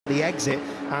the exit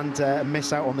and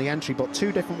miss out on the entry. But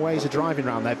two different ways of driving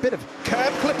around there. Bit of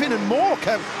curb clipping and more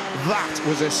curb. That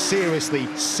was a seriously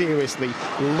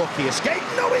lucky escape.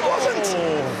 No, it wasn't.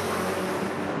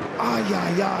 Ay,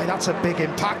 that's a big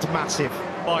impact, massive.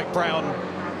 Mike Brown,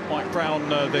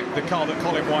 the car that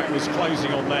Colin White was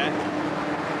closing on there.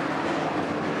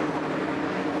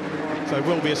 So it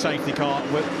will be a safety car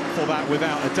for that,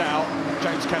 without a doubt.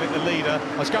 James Kellett, the leader.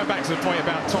 I was going back to the point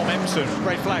about Tom Empson.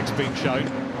 Red flags being shown.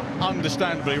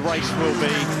 Understandably, race will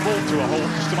be brought to a halt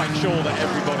just to make sure that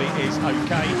everybody is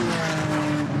OK.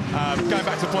 Going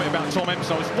back to the point about Tom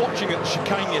Empson, I was watching at the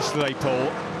chicane yesterday,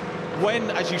 Paul,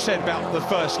 when, as you said about the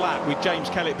first lap, with James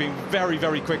Kellett being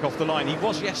very quick off the line, he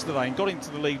was yesterday and got into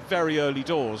the lead very early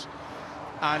doors.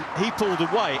 And he pulled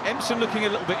away. Empson looking a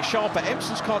little bit sharper.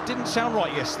 Empson's car didn't sound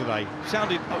right yesterday.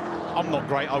 Sounded, I'm not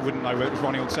great, I wouldn't know whether it was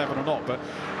running on 7 or not, but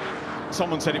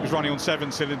someone said it was running on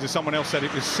 7 cylinders, someone else said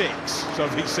it was 6. So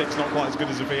V6 not quite as good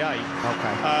as a V8.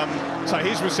 Okay. So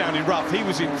his was sounding rough. He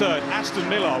was in third. Aston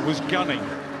Miller was gunning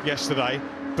yesterday,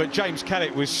 but James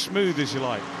Kellett was smooth as you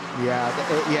like.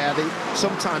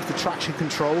 Sometimes the traction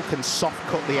control can soft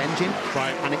cut the engine,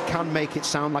 right, and it can make it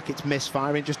sound like it's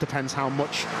misfiring. It just depends how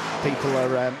much people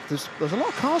are. There's a lot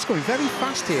of cars going very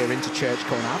fast here into Church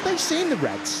Corner. Have they seen the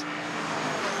Reds?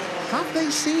 Have they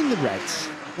seen the Reds?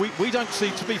 We don't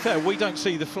see, to be fair, we don't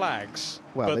see the flags,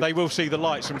 but they will see the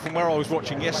lights. And from where I was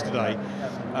watching yesterday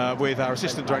with our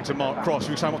assistant director, Mark Cross,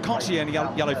 we were saying, well, I can't see any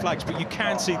yellow flags, but you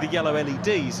can see the yellow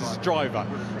LEDs as a driver.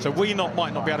 So we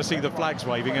might not be able to see the flags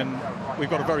waving, and we've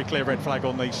got a very clear red flag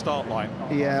on the start line.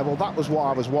 Yeah, well, that was what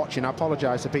I was watching. I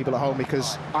apologise to people at home,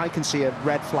 because I can see a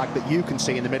red flag that you can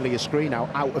see in the middle of your screen now,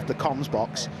 out of the comms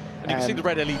box. And you can see the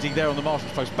red LED there on the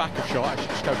marshal's post back of shot. Actually,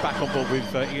 just go back on board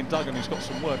with Ian Duggan, who's got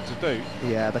some work to do.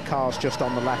 Yeah, the car's just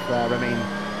on the left there. I mean,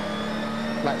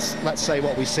 let's say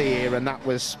what we see here, and that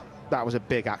was a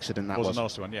big accident. That was a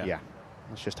nasty one, yeah. Yeah,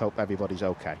 let's just hope everybody's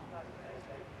okay.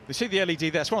 You see the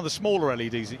LED there, it's one of the smaller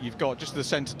LEDs that you've got just at the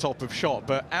centre top of shot,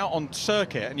 but out on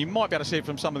circuit, and you might be able to see it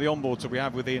from some of the onboards that we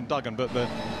have with Ian Duggan, but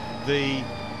the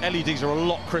LEDs are a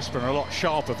lot crisper and a lot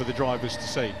sharper for the drivers to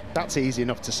see. That's easy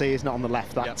enough to see, isn't it, on the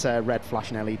left, that red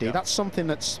flashing LED. Yep. That's something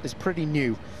is pretty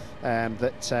new,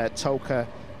 that TOCA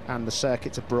and the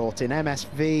circuits have brought in.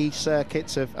 MSV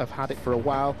circuits have had it for a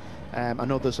while,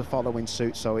 and others are following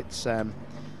suit, so it's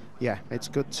yeah, it's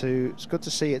good to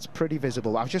see. It's pretty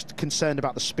visible. I was just concerned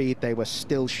about the speed they were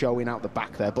still showing out the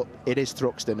back there, but it is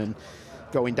Thruxton, and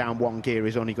going down one gear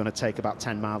is only going to take about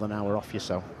 10 miles an hour off you,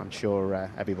 so I'm sure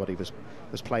everybody was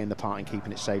playing the part in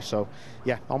keeping it safe. So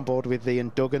yeah, on board with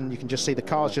Ian Duggan. You can just see the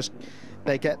cars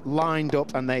they get lined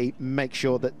up, and they make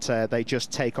sure that they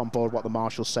just take on board what the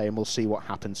marshals say, and we'll see what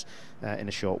happens in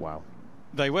a short while.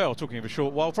 They will, talking of a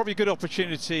short while. Probably a good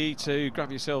opportunity to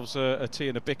grab yourselves a tea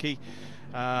and a bicky.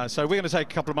 So we're going to take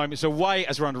a couple of moments away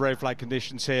as we're under red flag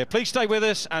conditions here. Please stay with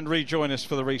us and rejoin us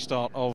for the restart of